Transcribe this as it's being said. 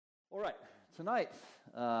All right, tonight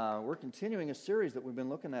we're continuing a series that we've been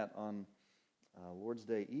looking at on Lord's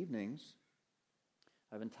Day evenings.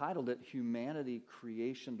 I've entitled it Humanity,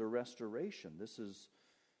 Creation to Restoration. This is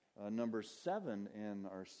number 7 in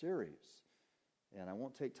our series. And I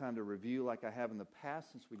won't take time to review like I have in the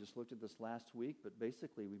past since we just looked at this last week, but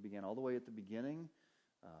basically we began all the way at the beginning.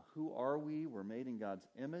 Who are we? We're made in God's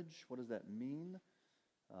image. What does that mean?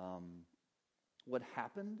 What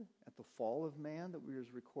happened at the fall of man that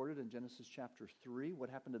was recorded in Genesis chapter 3? What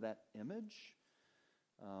happened to that image?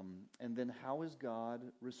 And then how is God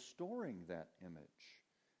restoring that image?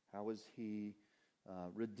 How is He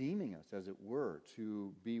redeeming us, as it were,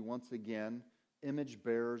 to be once again image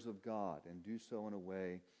bearers of God and do so in a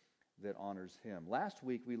way that honors Him? Last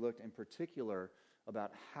week we looked in particular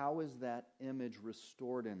about how is that image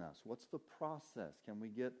restored in us? What's the process? Can we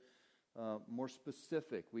get more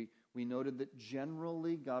specific? We noted that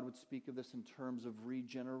generally God would speak of this in terms of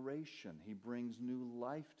regeneration. He brings new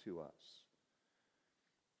life to us.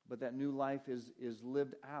 But that new life is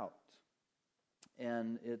lived out.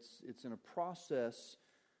 And it's in a process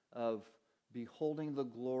of beholding the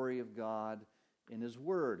glory of God in His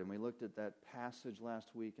Word. And we looked at that passage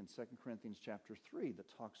last week in 2 Corinthians chapter 3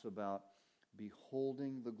 that talks about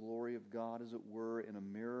beholding the glory of God, as it were, in a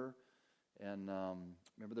mirror. And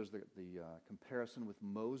remember there's the comparison with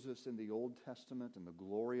Moses in the Old Testament and the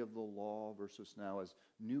glory of the law versus now as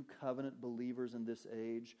new covenant believers in this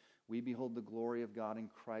age. We behold the glory of God in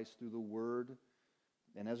Christ through the Word.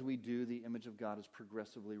 And as we do, the image of God is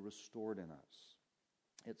progressively restored in us.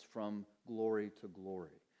 It's from glory to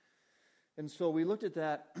glory. And so we looked at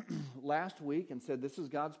that last week and said this is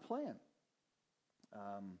God's plan.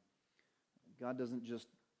 God doesn't just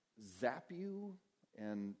zap you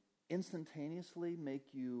and instantaneously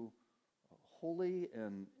make you holy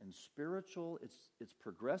and spiritual. It's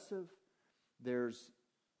progressive.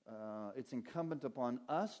 It's incumbent upon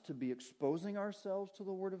us to be exposing ourselves to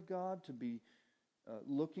the Word of God, to be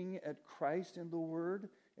looking at Christ in the Word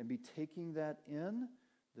and be taking that in,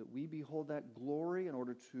 that we behold that glory in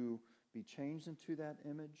order to be changed into that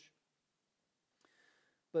image.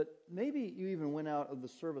 But maybe you even went out of the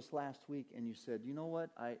service last week and you said, you know what,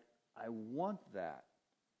 I want that.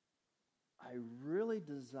 I really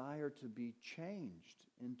desire to be changed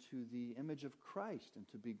into the image of Christ and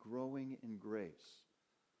to be growing in grace.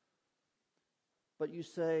 But you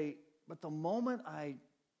say, but the moment I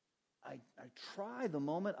try, the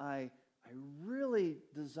moment I really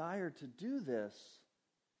desire to do this,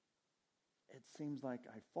 it seems like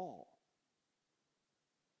I fall.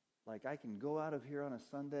 Like I can go out of here on a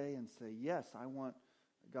Sunday and say, yes, I want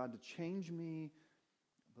God to change me.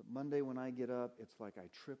 But Monday when I get up, it's like I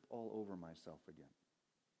trip all over myself again.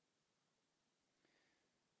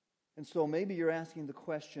 And so maybe you're asking the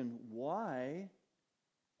question, why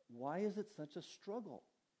is it such a struggle?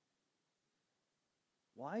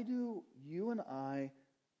 Why do you and I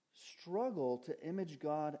struggle to image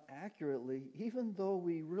God accurately even though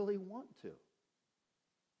we really want to?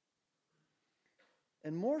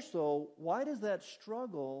 And more so, why does that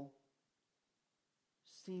struggle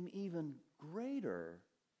seem even greater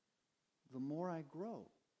the more I grow?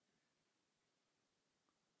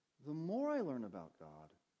 The more I learn about God,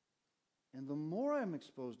 and the more I'm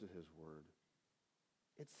exposed to His Word,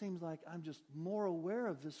 it seems like I'm just more aware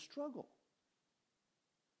of this struggle.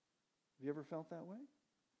 Have you ever felt that way?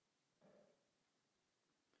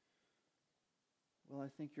 Well, I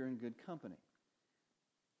think you're in good company.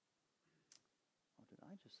 Oh, did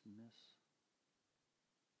I just miss?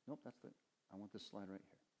 Nope, I want this slide right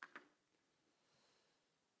here.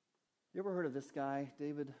 You ever heard of this guy,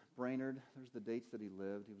 David Brainerd? There's the dates that he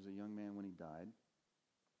lived. He was a young man when he died.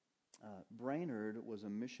 Brainerd was a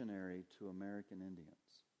missionary to American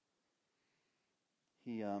Indians.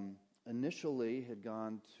 He initially had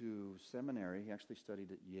gone to seminary. He actually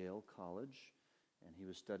studied at Yale College, and he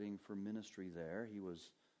was studying for ministry there. He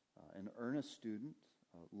was an earnest student,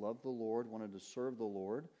 loved the Lord, wanted to serve the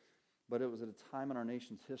Lord. But it was at a time in our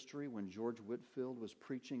nation's history when George Whitefield was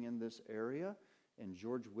preaching in this area, and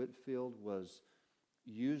George Whitefield was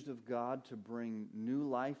used of God to bring new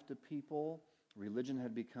life to people. Religion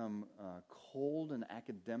had become cold and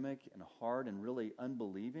academic and hard and really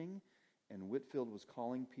unbelieving. And Whitefield was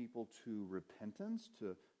calling people to repentance,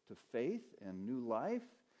 to faith and new life.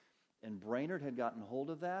 And Brainerd had gotten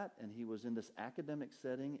hold of that, and he was in this academic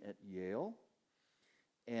setting at Yale.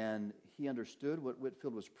 And he understood what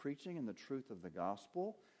Whitefield was preaching and the truth of the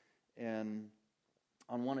gospel. And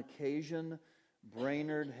on one occasion,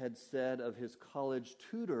 Brainerd had said of his college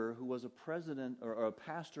tutor, who was a president or a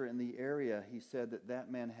pastor in the area, he said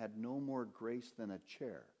that man had no more grace than a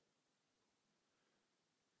chair.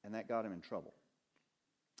 And and that got him in trouble.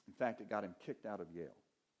 In fact, it got him kicked out of Yale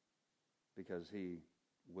because he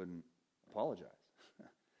wouldn't apologize.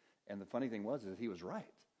 And the funny thing was is he was right.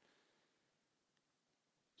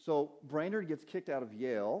 So Brainerd gets kicked out of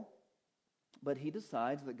Yale, but he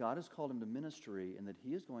decides that God has called him to ministry and that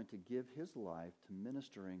he is going to give his life to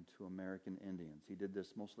ministering to American Indians. He did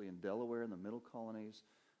this mostly in Delaware in the Middle Colonies,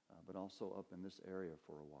 but also up in this area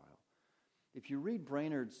for a while. If you read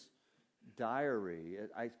Brainerd's diary,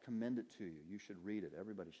 I commend it to you. You should read it.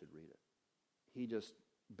 Everybody should read it. He just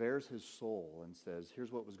bears his soul and says,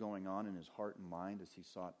 here's what was going on in his heart and mind as he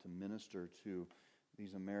sought to minister to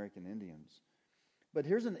these American Indians. But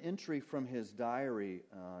here's an entry from his diary.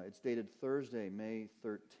 It's dated Thursday, May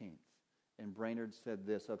 13th. And Brainerd said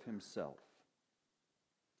this of himself: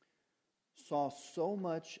 "Saw so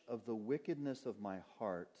much of the wickedness of my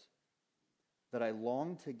heart that I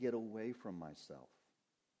longed to get away from myself.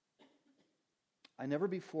 I never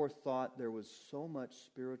before thought there was so much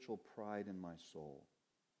spiritual pride in my soul.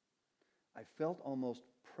 I felt almost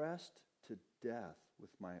pressed to death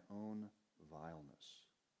with my own vileness.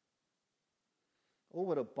 Oh,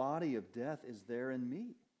 what a body of death is there in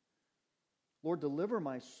me. Lord, deliver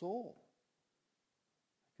my soul.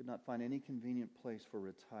 I could not find any convenient place for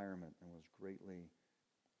retirement and was greatly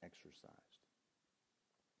exercised."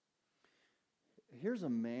 Here's a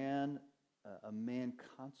man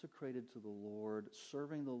consecrated to the Lord,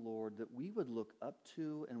 serving the Lord, that we would look up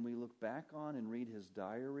to and we look back on and read his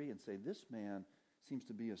diary and say, this man seems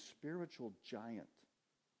to be a spiritual giant.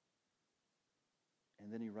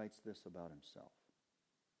 And then he writes this about himself.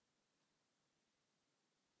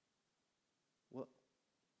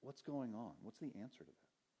 What's going on? What's the answer to that?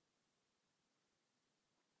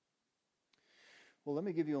 Well, let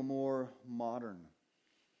me give you a more modern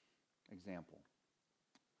example.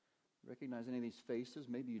 Recognize any of these faces?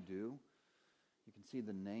 Maybe you do. You can see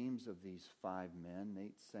the names of these 5 men: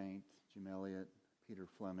 Nate Saint, Jim Elliott, Peter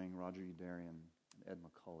Fleming, Roger Youderian, and Ed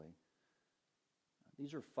McCully.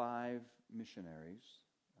 These are 5 missionaries,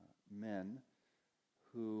 men,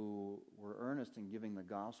 who were earnest in giving the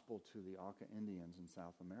gospel to the Auca Indians in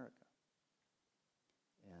South America.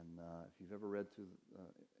 And if you've ever read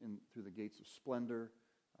through the Gates of Splendor,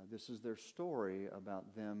 this is their story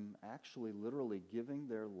about them actually literally giving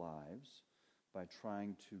their lives by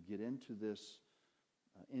trying to get into this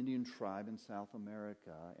Indian tribe in South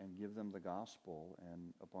America and give them the gospel.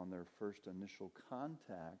 And upon their first initial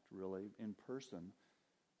contact, really in person,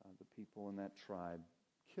 the people in that tribe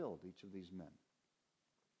killed each of these men.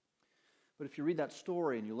 But if you read that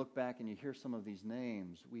story and you look back and you hear some of these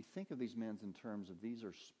names, we think of these men in terms of these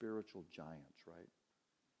are spiritual giants, right?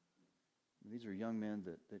 These are young men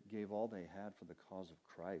that gave all they had for the cause of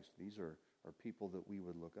Christ. These are people that we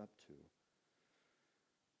would look up to.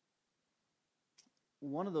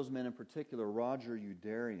 One of those men in particular, Roger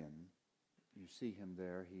Youderian, you see him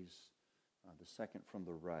there. He's the second from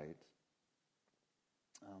the right.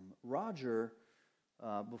 Roger,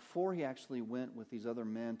 before he actually went with these other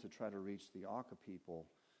men to try to reach the Auca people,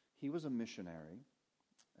 he was a missionary.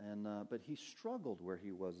 But he struggled where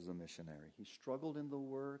he was as a missionary. He struggled in the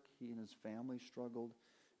work. He and his family struggled.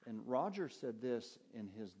 And Roger said this in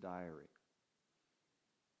his diary.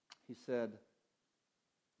 He said,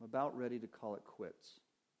 "I'm about ready to call it quits.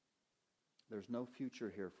 There's no future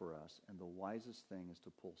here for us, and the wisest thing is to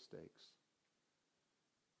pull stakes.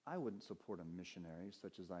 I wouldn't support a missionary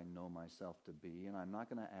such as I know myself to be, and I'm not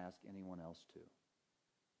going to ask anyone else to.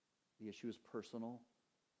 The issue is personal,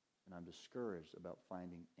 and I'm discouraged about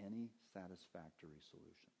finding any satisfactory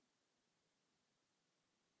solution."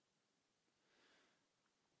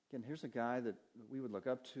 Again, here's a guy that we would look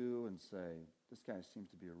up to and say, this guy seems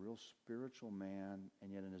to be a real spiritual man,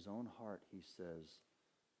 and yet in his own heart he says,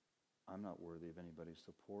 I'm not worthy of anybody's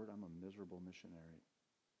support. I'm a miserable missionary.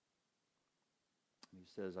 And he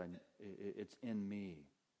says, it's in me.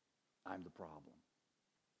 I'm the problem.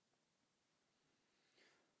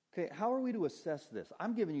 Okay, how are we to assess this?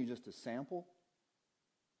 I'm giving you just a sample.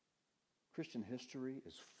 Christian history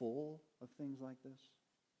is full of things like this.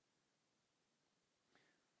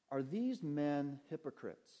 Are these men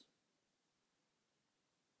hypocrites?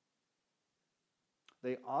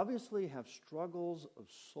 They obviously have struggles of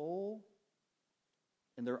soul,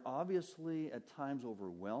 and they're obviously at times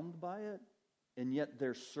overwhelmed by it, and yet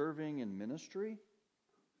they're serving in ministry.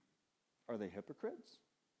 Are they hypocrites?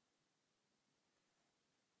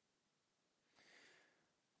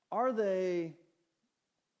 Are they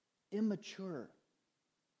immature?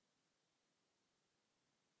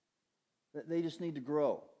 That they just need to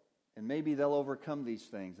grow. And maybe they'll overcome these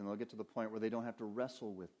things and they'll get to the point where they don't have to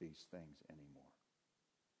wrestle with these things anymore.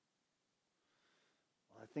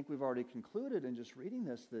 Well, think we've already concluded in just reading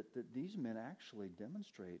this that these men actually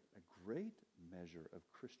demonstrate a great measure of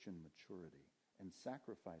Christian maturity and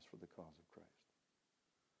sacrifice for the cause of Christ.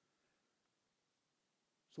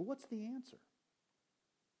 So what's the answer?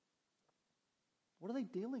 What are they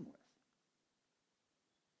dealing with?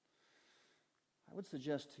 I would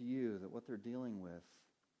suggest to you that what they're dealing with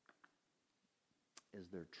is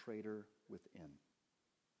their traitor within.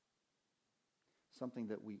 Something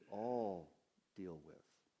that we all deal with.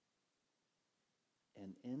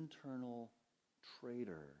 An internal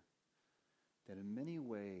traitor that in many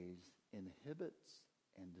ways inhibits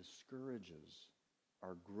and discourages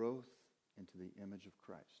our growth into the image of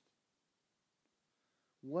Christ.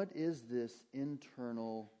 What is this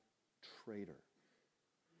internal traitor?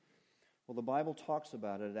 Well, the Bible talks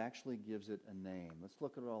about it. It actually gives it a name. Let's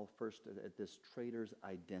look at it all first at this traitor's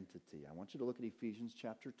identity. I want you to look at Ephesians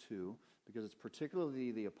chapter 2, because it's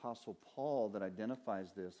particularly the Apostle Paul that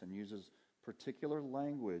identifies this and uses particular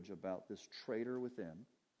language about this traitor within.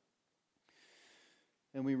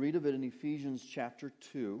 And we read of it in Ephesians chapter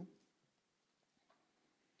 2.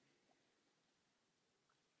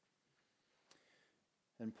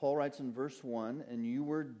 And Paul writes in verse 1, and you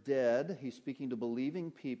were dead. He's speaking to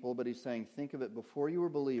believing people, but he's saying, think of it, before you were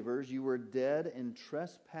believers, you were dead in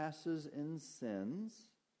trespasses and sins,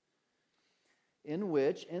 in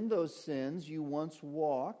which, in those sins, you once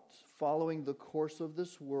walked, following the course of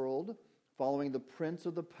this world, following the prince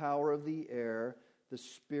of the power of the air. The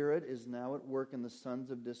Spirit is now at work in the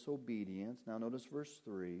sons of disobedience. Now notice verse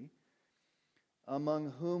 3.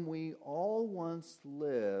 Among whom we all once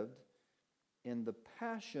lived in the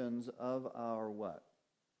passions of our what?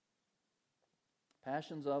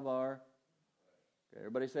 Passions of our... Okay,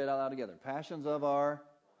 everybody say it out loud together. Passions of our...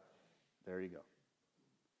 There you go.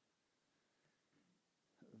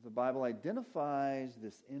 The Bible identifies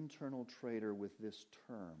this internal traitor with this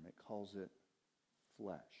term. It calls it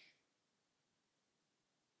flesh.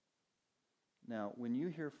 Now, when you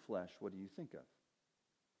hear flesh, what do you think of?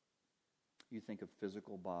 You think of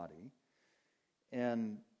physical body.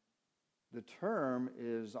 And the term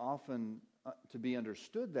is often to be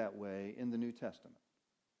understood that way in the New Testament.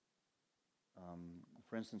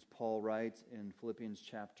 For instance, Paul writes in Philippians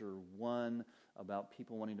chapter 1 about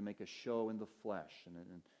people wanting to make a show in the flesh, and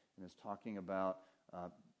is talking about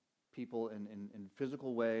people in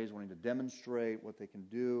physical ways wanting to demonstrate what they can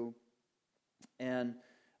do. And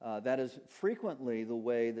that is frequently the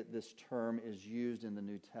way that this term is used in the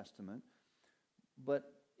New Testament.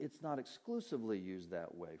 But it's not exclusively used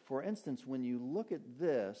that way. For instance, when you look at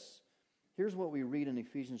this, here's what we read in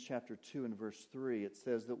Ephesians chapter 2 and verse 3. It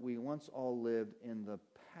says that we once all lived in the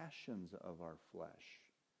passions of our flesh.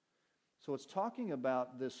 So it's talking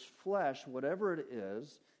about this flesh, whatever it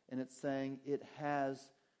is, and it's saying it has,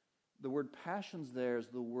 the word passions there is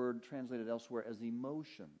the word translated elsewhere as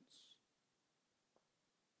emotions.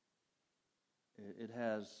 It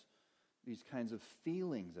has these kinds of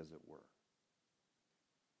feelings, as it were.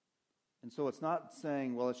 And so it's not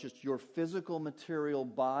saying, well, it's just your physical material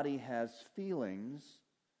body has feelings.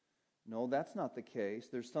 No, that's not the case.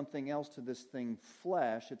 There's something else to this thing,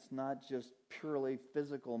 flesh. It's not just purely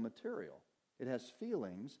physical material. It has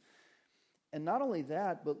feelings. And not only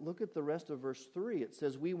that, but look at the rest of verse 3. It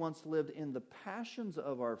says, we once lived in the passions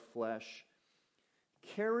of our flesh,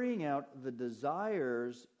 carrying out the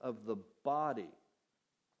desires of the body.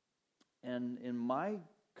 And in my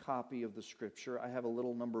copy of the scripture, I have a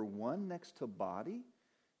little number 1 next to body,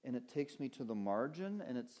 and it takes me to the margin,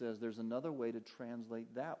 and it says there's another way to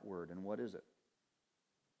translate that word. And what is it?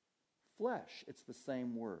 Flesh. It's the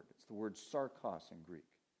same word. It's the word sarkos in Greek.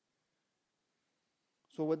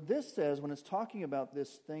 So what this says, when it's talking about this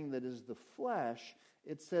thing that is the flesh,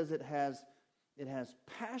 it says it has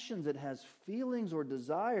passions, it has feelings or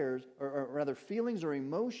desires, or rather feelings or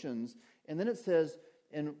emotions, and then it says,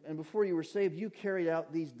 and before you were saved, you carried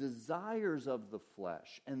out these desires of the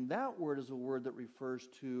flesh. And that word is a word that refers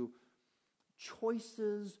to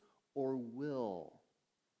choices or will.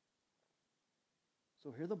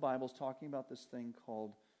 So here the Bible's talking about this thing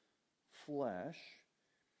called flesh,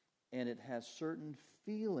 and it has certain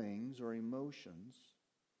feelings or emotions.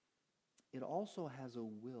 It also has a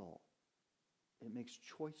will. It makes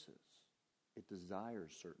choices. It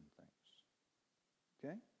desires certain things.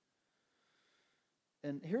 Okay?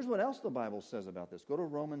 And here's what else the Bible says about this. Go to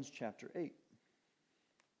Romans chapter 8.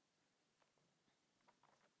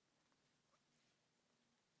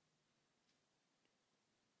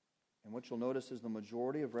 And what you'll notice is the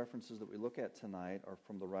majority of references that we look at tonight are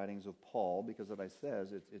from the writings of Paul, because as I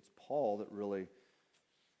says, it's Paul that really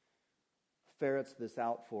ferrets this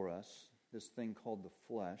out for us, this thing called the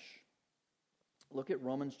flesh. look at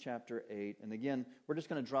Romans chapter 8. And again, we're just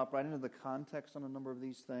going to drop right into the context on a number of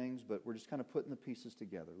these things, but we're just kind of putting the pieces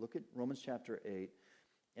together. Look at Romans chapter 8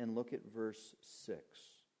 and look at verse 6.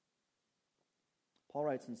 Paul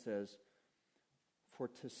writes and says, "For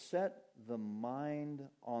to set the mind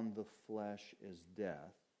on the flesh is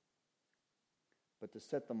death, but to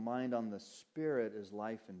set the mind on the Spirit is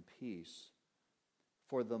life and peace.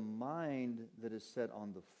 For the mind that is set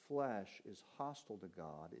on the flesh is hostile to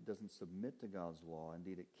God. It doesn't submit to God's law.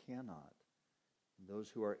 Indeed, it cannot. Those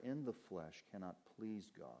who are in the flesh cannot please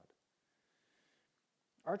God."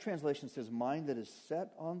 Our translation says mind that is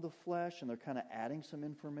set on the flesh, and they're kind of adding some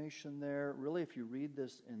information there. Really, if you read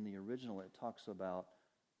this in the original, it talks about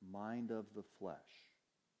mind of the flesh.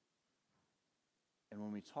 And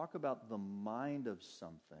when we talk about the mind of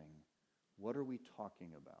something, what are we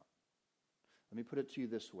talking about? Let me put it to you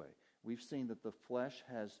this way. We've seen that the flesh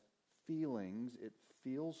has feelings. It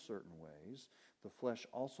feels certain ways. The flesh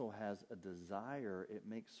also has a desire. It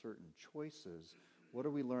makes certain choices. What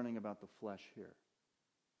are we learning about the flesh here?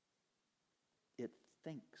 It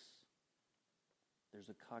thinks. There's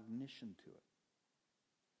a cognition to it.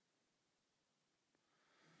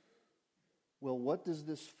 Well, what does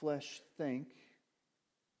this flesh think?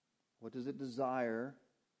 What does it desire?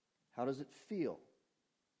 How does it feel?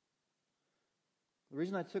 The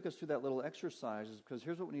reason I took us through that little exercise is because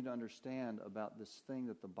here's what we need to understand about this thing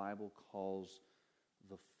that the Bible calls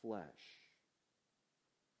the flesh.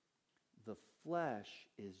 The flesh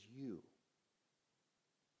is you.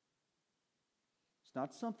 It's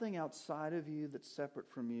not something outside of you that's separate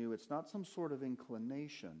from you. It's not some sort of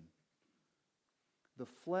inclination. The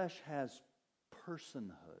flesh has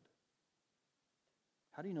personhood.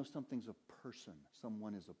 How do you know something's a person?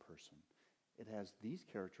 Someone is a person. It has these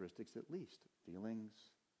characteristics at least: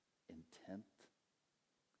 feelings, intent,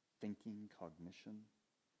 thinking, cognition.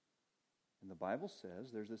 And the Bible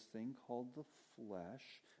says there's this thing called the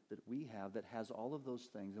flesh that we have that has all of those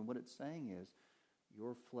things. And what it's saying is,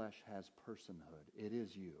 your flesh has personhood. It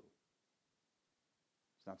is you.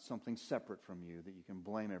 It's not something separate from you that you can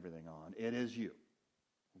blame everything on. It is you.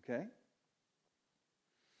 Okay?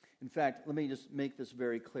 In fact, let me just make this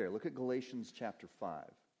very clear. Look at Galatians chapter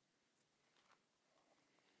 5.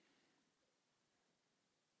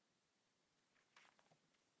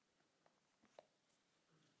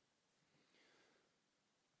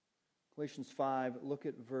 Galatians 5, look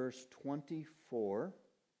at verse 24.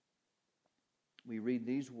 We read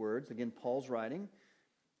these words. Again, Paul's writing.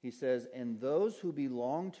 He says, "And those who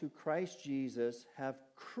belong to Christ Jesus have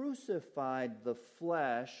crucified the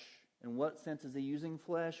flesh." In what sense is he using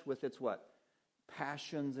flesh? With its what?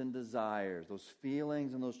 Passions and desires, those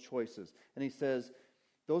feelings and those choices. And he says,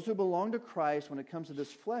 those who belong to Christ, when it comes to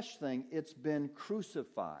this flesh thing, it's been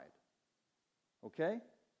crucified. Okay?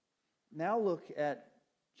 Now look at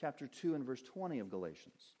chapter 2 and verse 20 of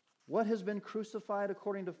Galatians. What has been crucified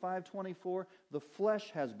according to 5:24? The flesh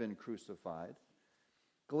has been crucified.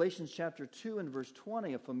 Galatians chapter 2 and verse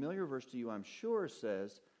 20, a familiar verse to you, I'm sure,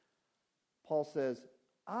 says, Paul says,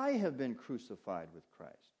 "I have been crucified with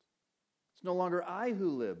Christ. It's no longer I who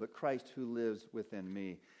live, but Christ who lives within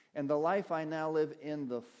me. And the life I now live in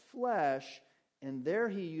the flesh," and there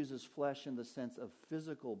he uses flesh in the sense of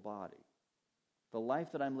physical body. "The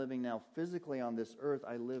life that I'm living now physically on this earth,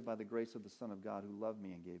 I live by the grace of the Son of God who loved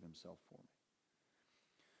me and gave himself for me."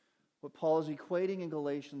 What Paul is equating in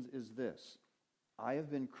Galatians is this: I have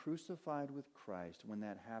been crucified with Christ. When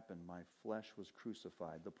that happened, my flesh was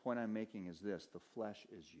crucified. The point I'm making is this: the flesh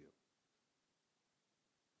is you.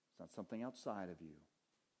 It's not something outside of you.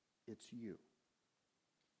 It's you.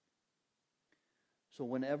 So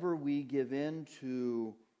whenever we give in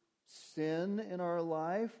to sin in our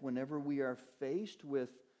life, whenever we are faced with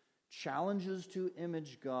challenges to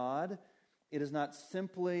image God, it is not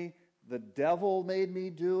simply the devil made me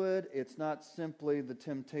do it. It's not simply the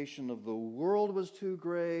temptation of the world was too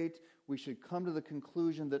great. We should come to the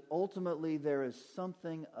conclusion that ultimately there is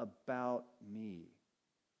something about me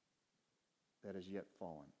that is yet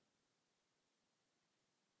fallen.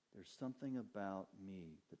 There's something about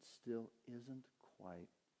me that still isn't quite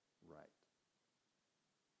right.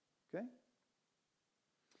 Okay?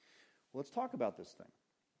 Well, let's talk about this thing.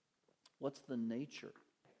 What's the nature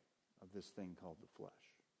of this thing called the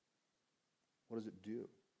flesh? What does it do?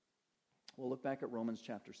 Well, look back at Romans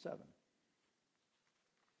chapter 7.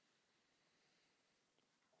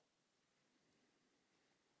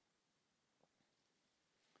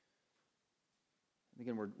 And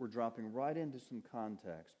again, we're dropping right into some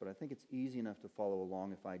context, but I think it's easy enough to follow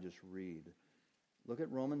along if I just read. Look at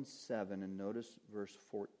Romans 7 and notice verse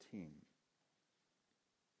 14.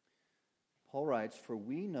 Paul writes, "For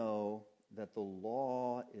we know that the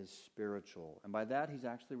law is spiritual. And by that, he's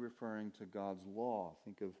actually referring to God's law.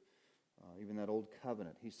 Think of even that old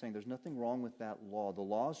covenant. He's saying there's nothing wrong with that law. The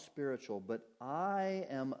law is spiritual, but I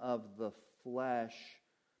am of the flesh,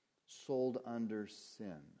 sold under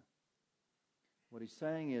sin. What he's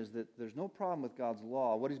saying is that there's no problem with God's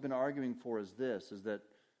law. What he's been arguing for is this, is that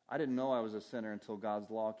I didn't know I was a sinner until God's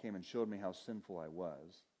law came and showed me how sinful I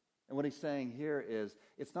was. And what he's saying here is,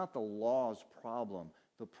 it's not the law's problem.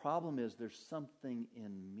 The problem is there's something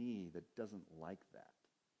in me that doesn't like that.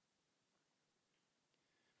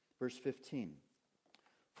 Verse 15.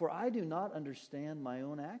 For I do not understand my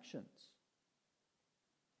own actions.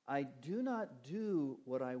 I do not do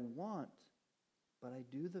what I want, but I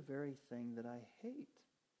do the very thing that I hate.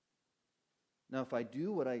 Now, if I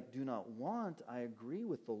do what I do not want, I agree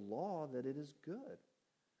with the law that it is good.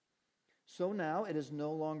 So now it is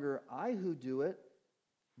no longer I who do it,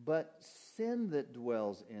 but sin that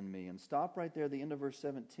dwells in me. And stop right there at the end of verse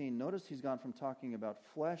 17. Notice he's gone from talking about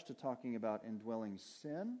flesh to talking about indwelling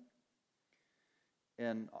sin.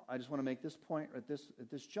 And I just want to make this point at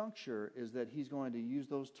this juncture, is that he's going to use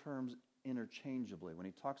those terms interchangeably. When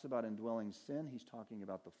he talks about indwelling sin, he's talking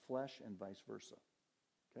about the flesh and vice versa.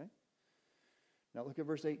 Okay? Now look at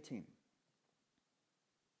verse 18.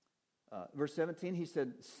 Verse 17, he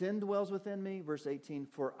said, sin dwells within me. Verse 18,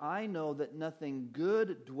 for I know that nothing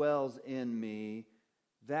good dwells in me,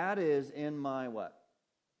 that is in my what?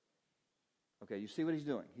 Okay, you see what he's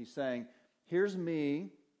doing. He's saying, here's me,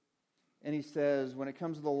 and he says, when it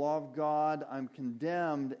comes to the law of God, I'm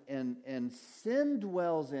condemned, and sin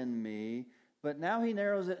dwells in me. But now he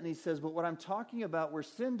narrows it, and he says, but what I'm talking about where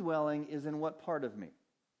sin dwelling is in what part of me?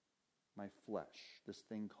 My flesh, this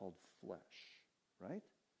thing called flesh, right?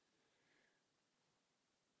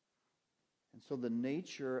 And so the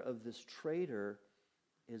nature of this traitor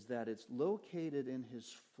is that it's located in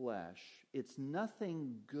his flesh. It's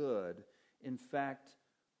nothing good. In fact,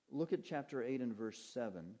 look at chapter 8 and verse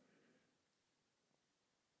 7.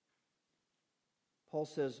 Paul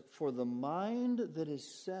says, for the mind that is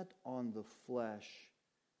set on the flesh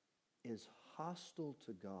is hostile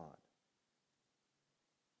to God.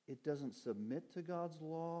 It doesn't submit to God's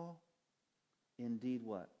law. Indeed,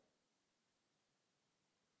 what?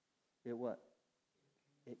 It what?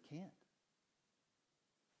 It can't.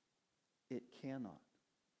 It cannot.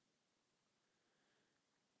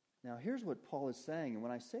 Now, here's what Paul is saying, and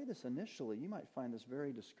when I say this initially, you might find this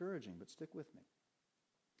very discouraging, but stick with me.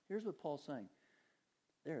 Here's what Paul's saying.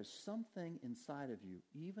 There is something inside of you,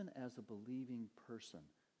 even as a believing person,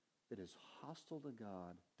 that is hostile to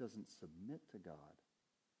God, doesn't submit to God.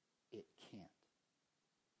 It can't.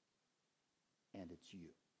 And it's you.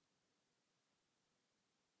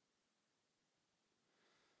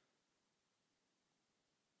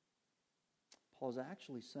 Paul's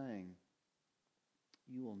actually saying,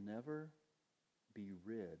 you will never be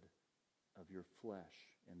rid of your flesh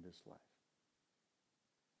in this life.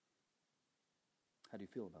 How do you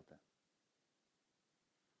feel about that?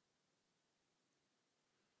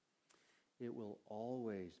 It will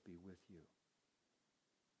always be with you.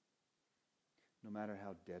 No matter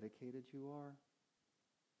how dedicated you are,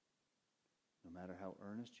 no matter how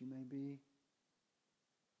earnest you may be,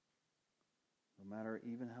 no matter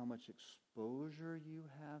even how much exposure you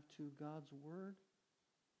have to God's Word,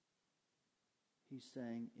 he's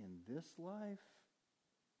saying in this life,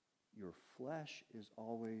 your flesh is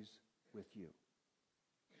always with you.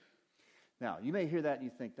 Now, you may hear that and you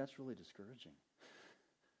think, that's really discouraging.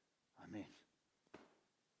 I mean,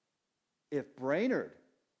 if Brainerd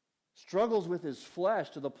struggles with his flesh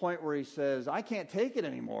to the point where he says, I can't take it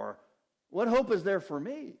anymore, what hope is there for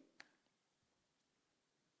me?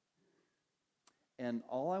 And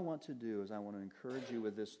all I want to do is I want to encourage you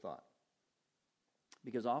with this thought.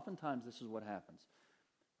 Because oftentimes this is what happens.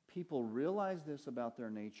 People realize this about their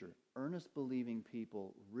nature. Earnest believing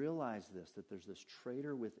people realize this, that there's this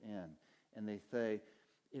traitor within. And they say,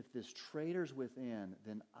 if this traitor's within,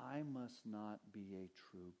 then I must not be a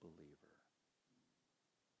true believer.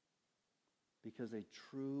 Because a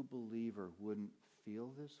true believer wouldn't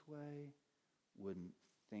feel this way, wouldn't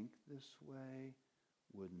think this way,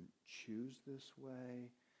 wouldn't choose this way,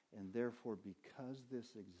 and therefore because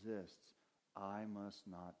this exists, I must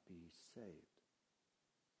not be saved.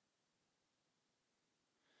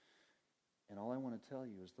 And all I want to tell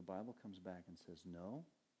you is the Bible comes back and says, no,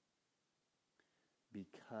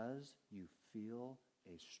 because you feel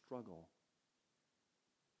a struggle,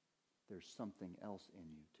 there's something else in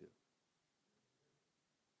you too.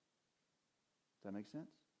 Does that make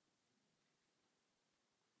sense?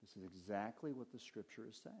 This is exactly what the Scripture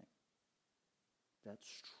is saying. That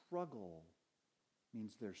struggle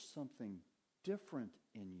means there's something different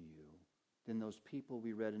in you than those people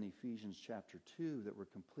we read in Ephesians chapter 2 that were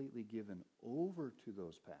completely given over to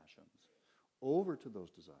those passions, over to those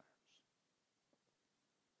desires.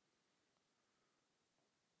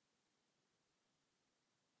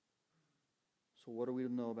 So what are we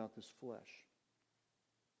to know about this flesh?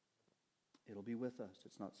 It'll be with us.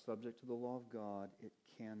 It's not subject to the law of God. It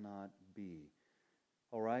cannot be.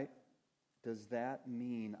 All right? Does that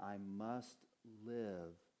mean I must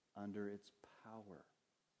live under its power?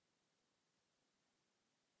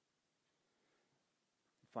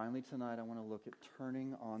 Finally, tonight, I want to look at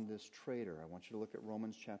turning on this traitor. I want you to look at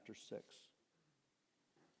Romans chapter 6.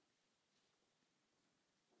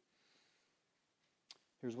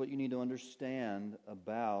 Here's what you need to understand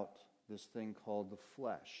about this thing called the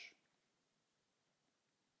flesh.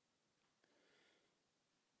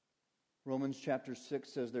 Romans chapter 6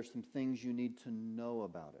 says there's some things you need to know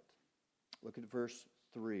about it. Look at verse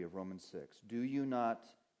 3 of Romans 6. Do you not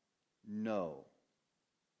know?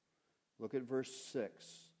 Look at verse 6.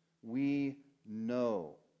 We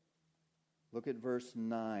know. Look at verse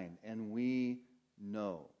 9. And we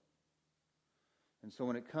know. And so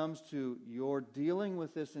when it comes to your dealing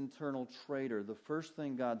with this internal traitor, the first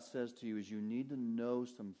thing God says to you is you need to know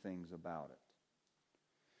some things about it.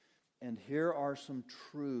 And here are some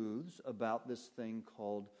truths about this thing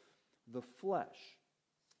called the flesh.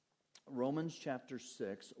 Romans chapter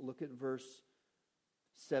 6, look at verse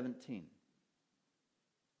 17.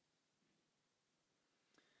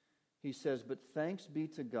 He says, "But thanks be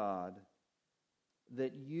to God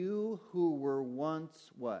that you who were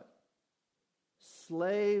once," what?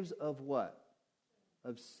 Slaves of what?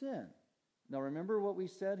 Of sin. Now remember what we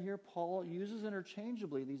said here? Paul uses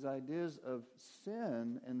interchangeably these ideas of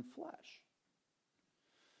sin and flesh.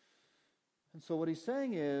 And so what he's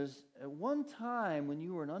saying is, at one time when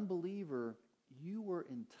you were an unbeliever, you were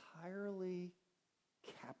entirely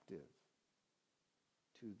captive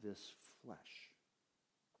to this flesh.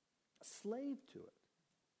 A slave to it.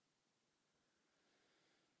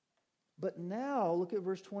 But now, look at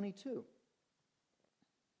verse 22.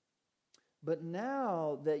 But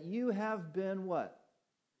now that you have been what?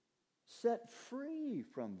 Set free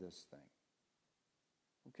from this thing.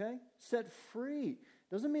 Okay? Set free.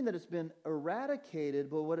 Doesn't mean that it's been eradicated,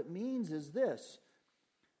 but what it means is this.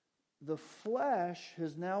 The flesh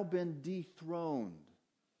has now been dethroned.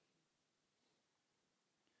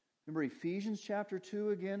 Remember Ephesians chapter 2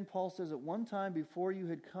 again, Paul says, at one time before you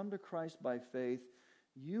had come to Christ by faith,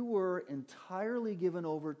 you were entirely given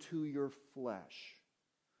over to your flesh.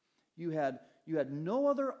 You had no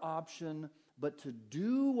other option but to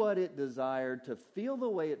do what it desired, to feel the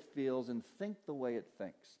way it feels, and think the way it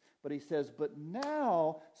thinks. But he says, but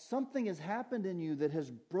now something has happened in you that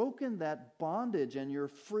has broken that bondage and you're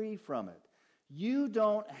free from it. You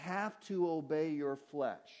don't have to obey your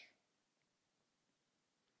flesh.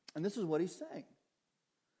 And this is what he's saying.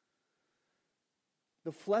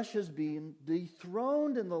 The flesh has been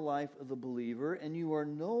dethroned in the life of the believer, and you are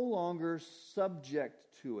no longer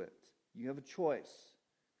subject to it. You have a choice.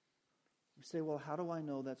 You say, well, how do I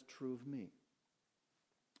know that's true of me?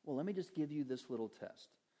 Well, let me just give you this little test.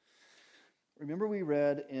 Remember we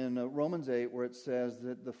read in Romans 8 where it says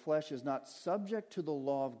that the flesh is not subject to the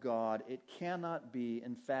law of God. It cannot be.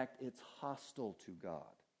 In fact, it's hostile to God.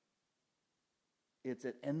 It's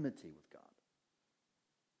at enmity with God.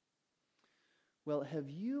 Well, have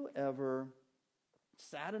you ever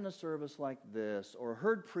sat in a service like this or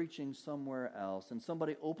heard preaching somewhere else and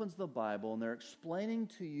somebody opens the Bible and they're explaining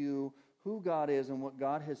to you who God is and what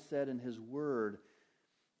God has said in His Word,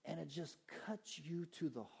 and it just cuts you to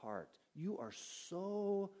the heart? You are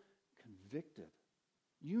so convicted.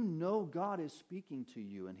 You know God is speaking to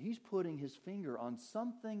you and He's putting His finger on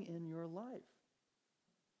something in your life.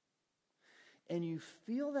 And you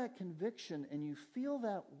feel that conviction and you feel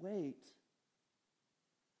that weight,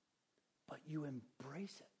 but you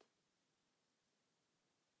embrace it.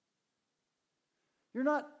 You're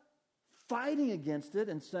not fighting against it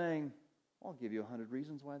and saying, I'll give you 100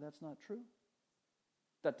 reasons why that's not true.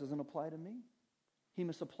 That doesn't apply to me. He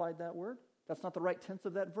misapplied that word. That's not the right tense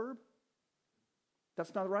of that verb.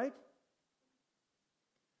 That's not right.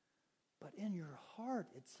 But in your heart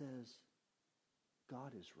it says,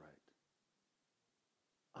 God is right.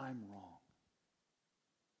 I'm wrong.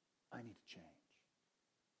 I need to change.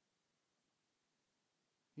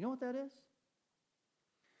 You know what that is?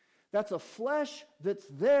 That's a flesh that's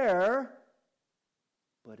there,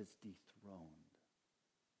 but it's dethroned.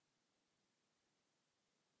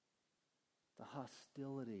 The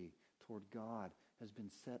hostility toward God has been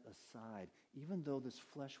set aside. Even though this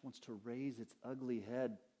flesh wants to raise its ugly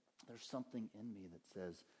head there's something in me that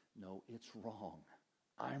says, no, it's wrong.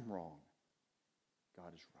 I'm wrong.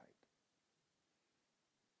 God is right.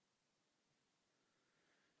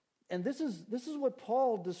 And this is what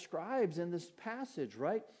Paul describes in this passage,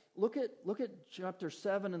 right? Look at chapter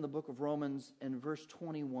 7 in the book of Romans and verse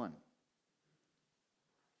 21.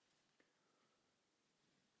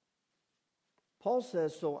 Paul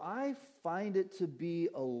says, so I find it to be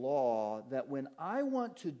a law that when I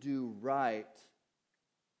want to do right,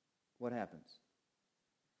 what happens?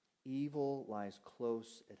 Evil lies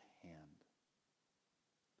close at hand.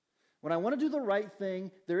 When I want to do the right thing,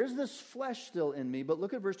 there is this flesh still in me, but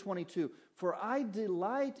look at verse 22. For I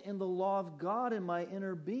delight in the law of God in my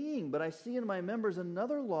inner being, but I see in my members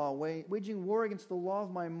another law, waging war against the law of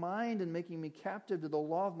my mind and making me captive to the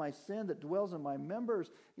law of my sin that dwells in my members.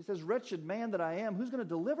 He says, wretched man that I am, who's going to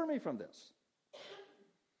deliver me from this?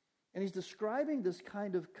 And he's describing this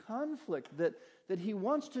kind of conflict that he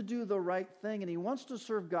wants to do the right thing and he wants to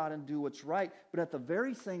serve God and do what's right, but at the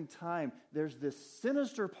very same time, there's this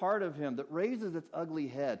sinister part of him that raises its ugly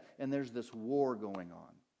head, and there's this war going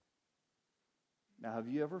on. Now, have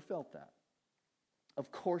you ever felt that?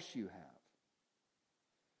 Of course you have.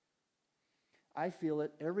 I feel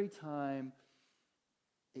it every time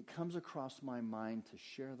it comes across my mind to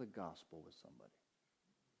share the gospel with somebody.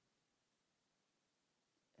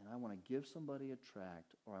 And I want to give somebody a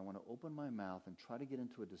tract, or I want to open my mouth and try to get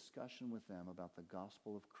into a discussion with them about the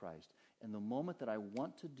gospel of Christ. And the moment that I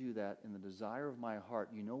want to do that in the desire of my heart,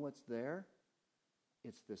 you know what's there?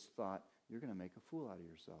 It's this thought, you're going to make a fool out of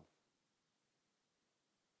yourself.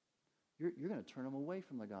 You're going to turn them away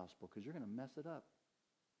from the gospel because you're going to mess it up.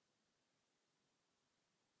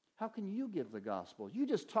 How can you give the gospel? You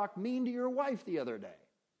just talked mean to your wife the other day.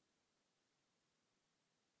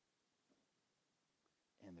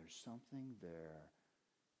 And there's something there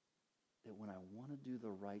that when I want to do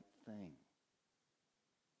the right thing,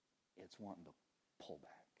 it's wanting to pull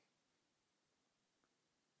back.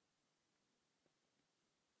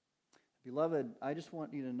 Beloved, I just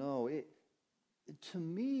want you to know, to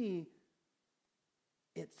me,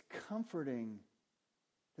 it's comforting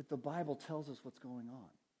that the Bible tells us what's going on.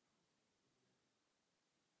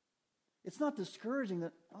 It's not discouraging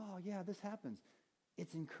that, oh yeah, this happens.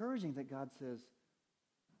 It's encouraging that God says,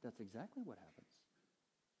 that's exactly what happens.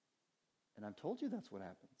 And I've told you that's what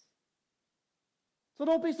happens. So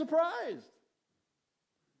don't be surprised.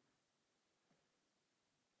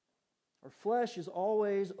 Our flesh is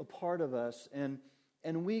always a part of us, and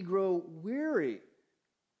we grow weary,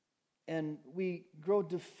 and we grow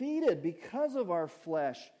defeated because of our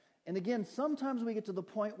flesh. And again, sometimes we get to the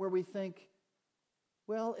point where we think,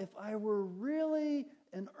 well, if I were really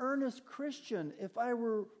an earnest Christian, if I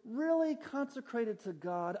were really consecrated to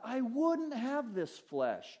God, I wouldn't have this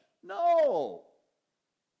flesh. No!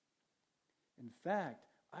 In fact,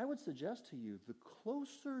 I would suggest to you, the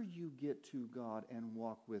closer you get to God and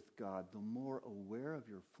walk with God, the more aware of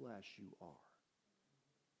your flesh you are.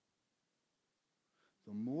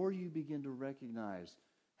 The more you begin to recognize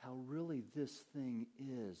how really this thing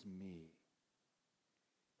is me.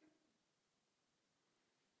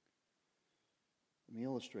 Let me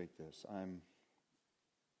illustrate this.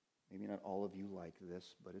 Maybe not all of you like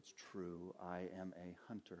this, but it's true. I am a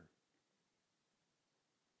hunter.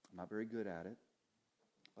 I'm not very good at it,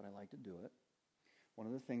 but I like to do it. One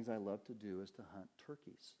of the things I love to do is to hunt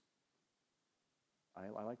turkeys.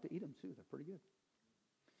 I like to eat them too. They're pretty good.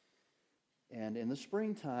 And in the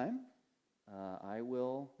springtime, I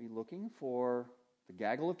will be looking for the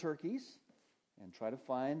gaggle of turkeys and try to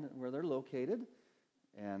find where they're located.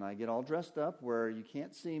 And I get all dressed up where you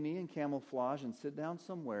can't see me in camouflage and sit down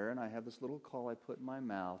somewhere, and I have this little call I put in my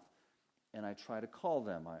mouth, and I try to call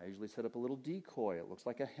them. I usually set up a little decoy. It looks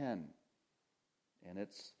like a hen. And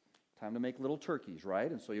it's time to make little turkeys,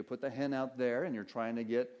 right? And so you put the hen out there, and you're trying to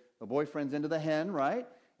get the boyfriends into the hen, right?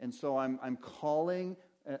 And so I'm calling,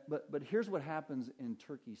 but here's what happens in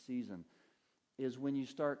turkey season, is when you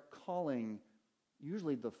start calling,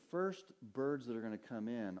 usually the first birds that are going to come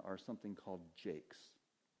in are something called jakes.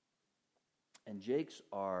 And jakes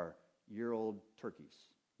are year-old turkeys,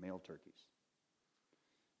 male turkeys.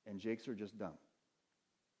 And jakes are just dumb.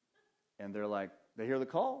 And they're like, they hear the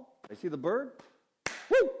call, they see the bird,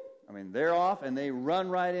 whoo! I mean, they're off and they run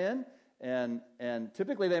right in, and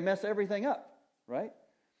typically they mess everything up, right?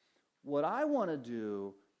 What I want to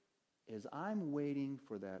do is I'm waiting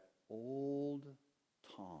for that old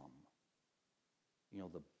Tom. You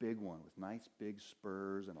know, the big one with nice big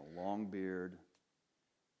spurs and a long beard.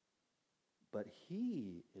 But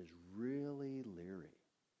he is really leery.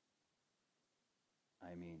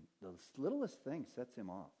 I mean, the littlest thing sets him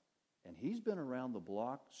off. And he's been around the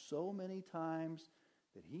block so many times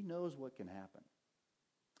that he knows what can happen.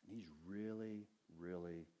 And he's really,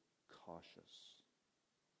 really cautious.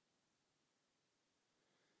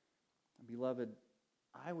 Beloved,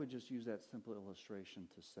 I would just use that simple illustration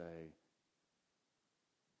to say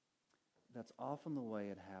that's often the way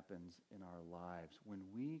it happens in our lives. When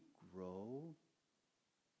we grow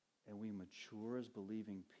and we mature as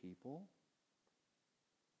believing people,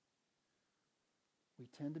 we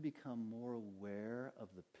tend to become more aware of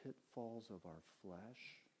the pitfalls of our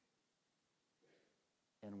flesh,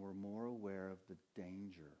 and we're more aware of the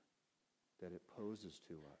danger that it poses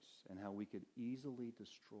to us and how we could easily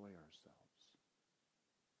destroy ourselves.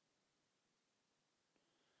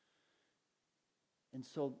 And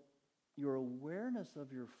so your awareness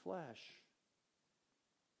of your flesh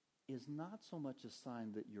is not so much a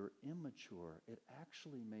sign that you're immature. It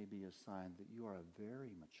actually may be a sign that you are a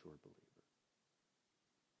very mature believer.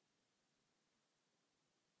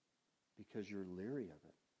 Because you're leery of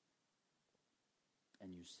it.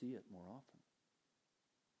 And you see it more often.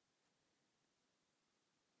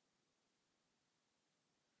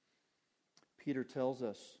 Peter tells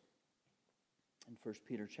us in 1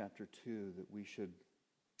 Peter chapter 2 that we should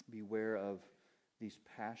beware of these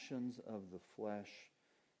passions of the flesh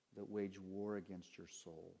that wage war against your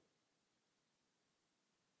soul.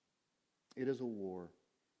 It is a war.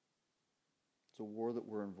 It's a war that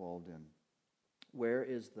we're involved in. Where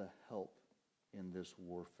is the help in this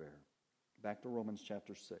warfare? Back to Romans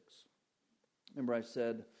chapter 6. Remember I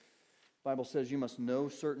said, the Bible says you must know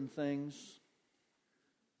certain things.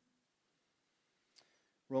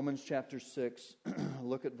 Romans chapter 6,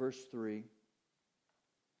 look at verse 3.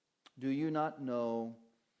 Do you not know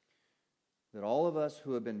that all of us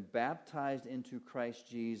who have been baptized into Christ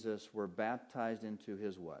Jesus were baptized into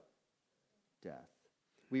his what? Death.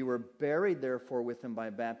 We were buried, therefore, with him by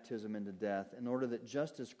baptism into death, in order that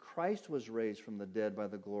just as Christ was raised from the dead by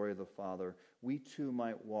the glory of the Father, we too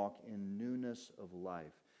might walk in newness of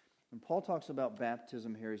life. When Paul talks about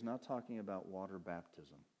baptism here, he's not talking about water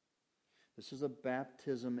baptism. This is a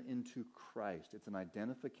baptism into Christ. It's an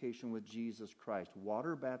identification with Jesus Christ.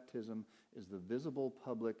 Water baptism is the visible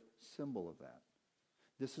public symbol of that.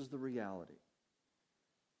 This is the reality.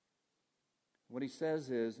 What he says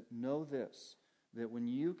is, know this, that when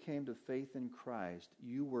you came to faith in Christ,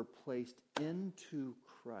 you were placed into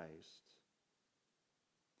Christ,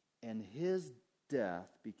 and his death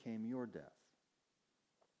became your death.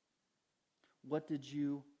 What did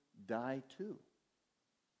you die to?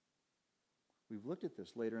 We've looked at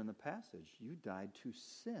this later in the passage. You died to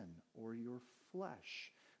sin or your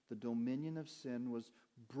flesh. The dominion of sin was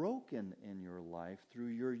broken in your life through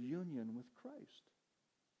your union with Christ.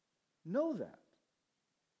 Know that.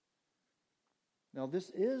 Now, this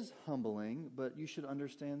is humbling, but you should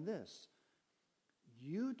understand this.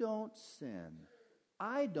 You don't sin.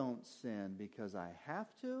 I don't sin because I have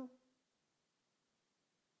to.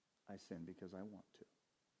 I sin because I want to.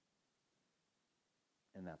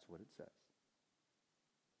 And that's what it says.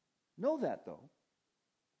 Know that, though.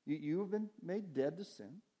 You have been made dead to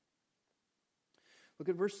sin. Look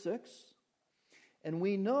at verse 6. And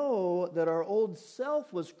we know that our old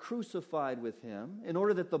self was crucified with him in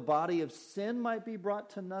order that the body of sin might be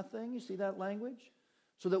brought to nothing. You see that language?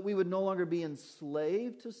 So that we would no longer be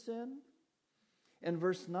enslaved to sin. And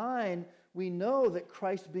verse 9, we know that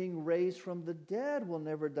Christ being raised from the dead will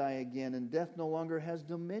never die again, and death no longer has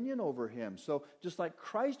dominion over him. So just like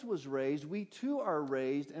Christ was raised, we too are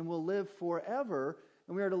raised and will live forever,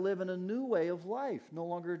 and we are to live in a new way of life, no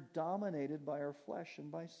longer dominated by our flesh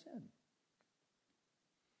and by sin.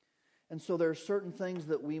 And so there are certain things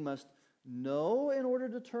that we must know in order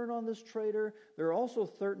to turn on this traitor. There are also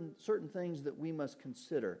certain things that we must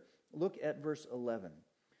consider. Look at verse 11.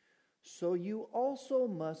 So you also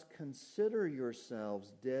must consider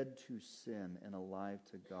yourselves dead to sin and alive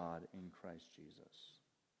to God in Christ Jesus.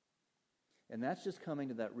 And that's just coming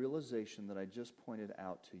to that realization that I just pointed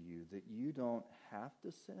out to you, that you don't have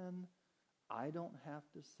to sin. I don't have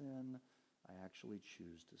to sin. I actually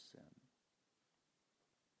choose to sin.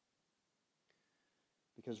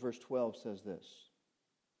 Because verse 12 says this,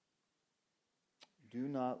 do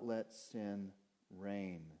not let sin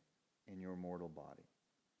reign in your mortal body.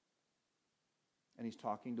 And he's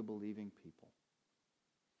talking to believing people.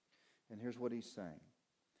 And here's what he's saying.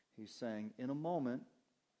 He's saying, in a moment,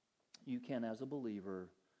 you can, as a believer,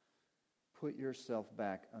 put yourself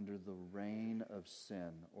back under the reign of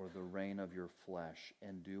sin or the reign of your flesh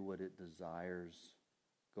and do what it desires,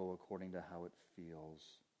 go according to how it feels,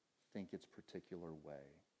 think its particular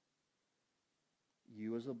way.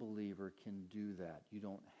 You as a believer can do that. You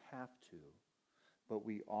don't have to. but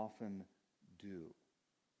we often do.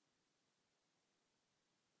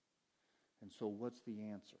 And so what's the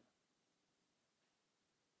answer?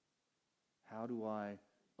 How do I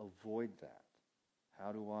avoid that?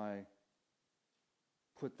 How do I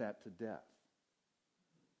put that to death?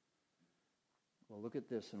 Well, look at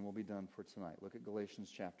this and we'll be done for tonight. Look at Galatians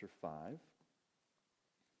chapter 5.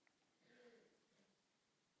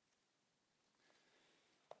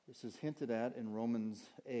 This is hinted at in Romans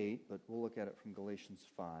 8, but we'll look at it from Galatians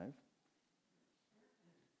 5.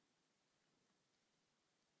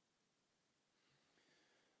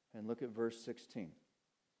 And look at verse 16.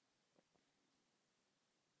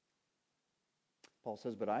 Paul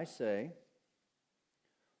says, "But I say,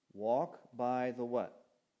 walk by the" what?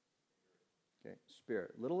 Okay,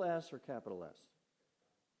 Spirit. Little s or capital S?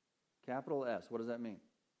 Capital S. What does that mean?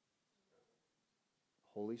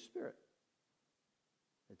 Holy Spirit.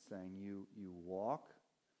 It's saying you walk,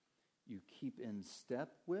 you keep in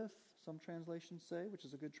step with, some translations say, which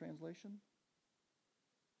is a good translation.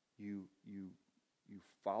 You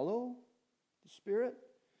follow the Spirit.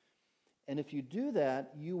 And if you do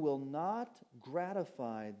that, you will not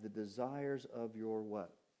gratify the desires of your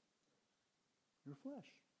what? Your flesh.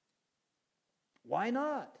 Why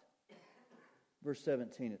not? Verse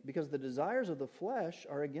 17, because the desires of the flesh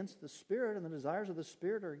are against the Spirit, and the desires of the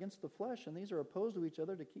Spirit are against the flesh, and these are opposed to each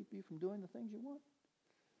other to keep you from doing the things you want.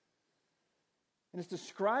 And it's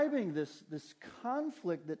describing this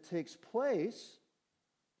conflict that takes place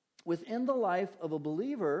within the life of a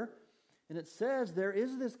believer. And it says, there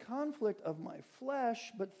is this conflict of my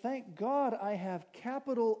flesh, but thank God I have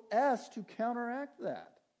capital S to counteract that.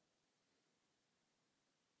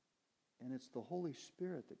 And it's the Holy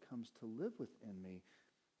Spirit that comes to live within me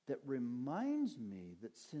that reminds me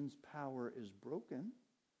that sin's power is broken,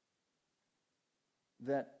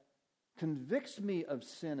 that convicts me of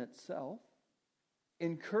sin itself,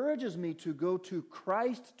 encourages me to go to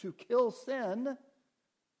Christ to kill sin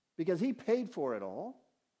because He paid for it all,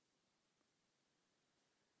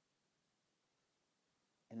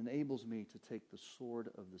 and enables me to take the sword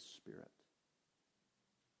of the Spirit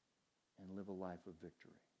and live a life of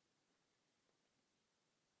victory.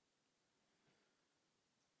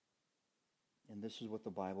 And this is what the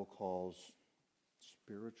Bible calls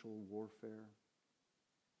spiritual warfare,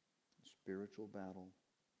 spiritual battle.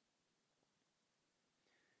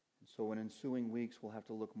 And so in ensuing weeks, we'll have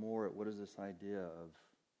to look more at what is this idea of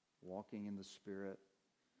walking in the Spirit,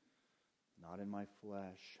 not in my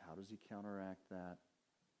flesh. How does He counteract that?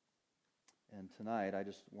 And tonight, I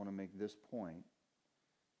just want to make this point,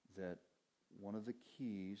 that one of the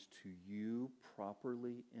keys to you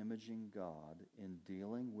properly imaging God in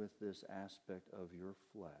dealing with this aspect of your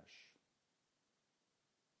flesh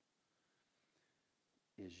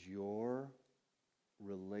is your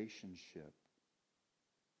relationship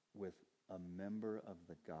with a member of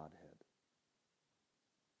the Godhead,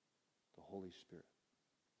 the Holy Spirit.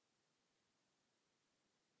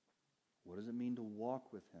 What does it mean to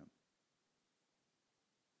walk with Him?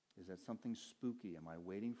 Is that something spooky? Am I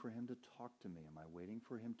waiting for Him to talk to me? Am I waiting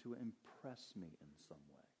for Him to impress me in some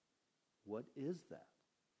way? What is that?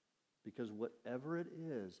 Because whatever it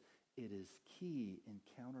is key in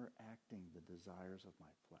counteracting the desires of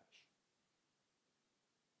my flesh.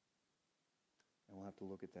 And we'll have to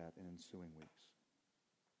look at that in ensuing weeks.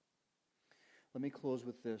 Let me close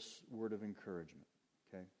with this word of encouragement,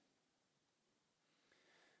 okay?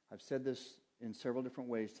 I've said this in several different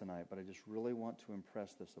ways tonight, but I just really want to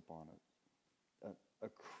impress this upon it. A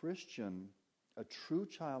Christian, a true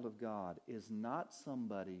child of God, is not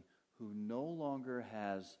somebody who no longer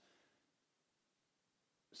has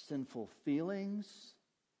sinful feelings,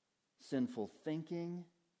 sinful thinking,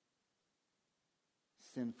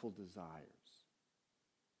 sinful desires.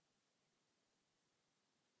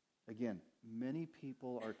 Again, many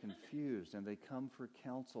people are confused and they come for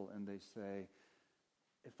counsel and they say,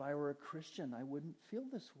 if I were a Christian, I wouldn't feel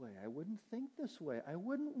this way. I wouldn't think this way. I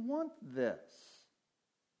wouldn't want this.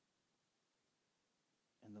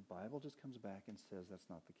 And the Bible just comes back and says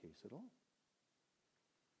that's not the case at all.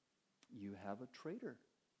 You have a traitor.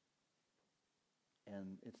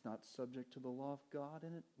 And it's not subject to the law of God,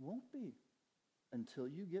 and it won't be until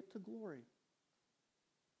you get to glory.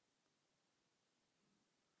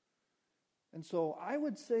 And so I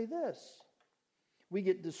would say this. We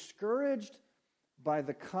get discouraged by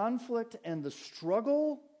the conflict and the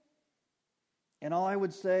struggle. And all I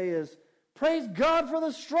would say is, praise God for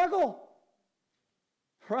the struggle.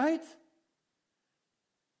 Right?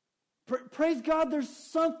 Praise God, there's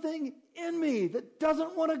something in me that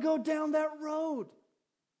doesn't want to go down that road.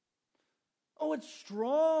 Oh, it's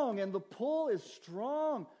strong and the pull is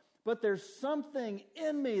strong. But there's something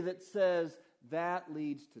in me that says that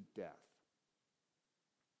leads to death.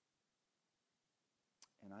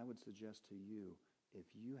 And I would suggest to you, if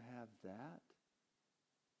you have that,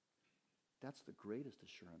 that's the greatest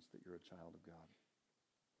assurance that you're a child of God.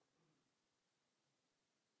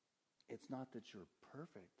 It's not that you're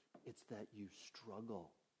perfect. It's that you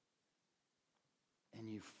struggle and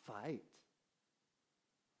you fight.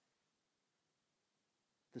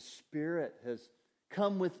 The Spirit has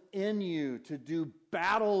come within you to do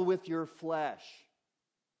battle with your flesh.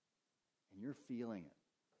 And you're feeling it.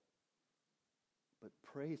 But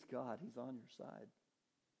praise God, He's on your side.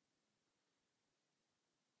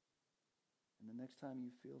 And the next time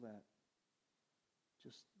you feel that,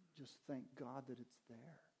 just thank God that it's there.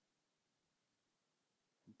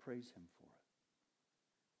 And praise Him for it.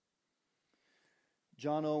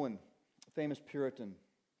 John Owen, a famous Puritan,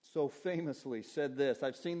 so famously said this.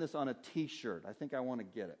 I've seen this on a t-shirt. I think I want to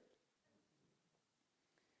get it.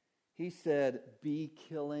 He said, "Be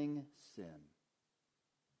killing sin,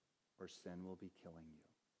 or sin will be killing you."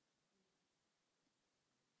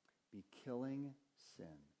 Be killing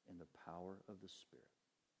sin in the power of the Spirit,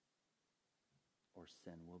 or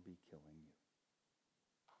sin will be killing you.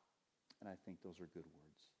 And I think those are good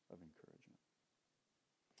words of encouragement.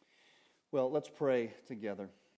 Well, let's pray together.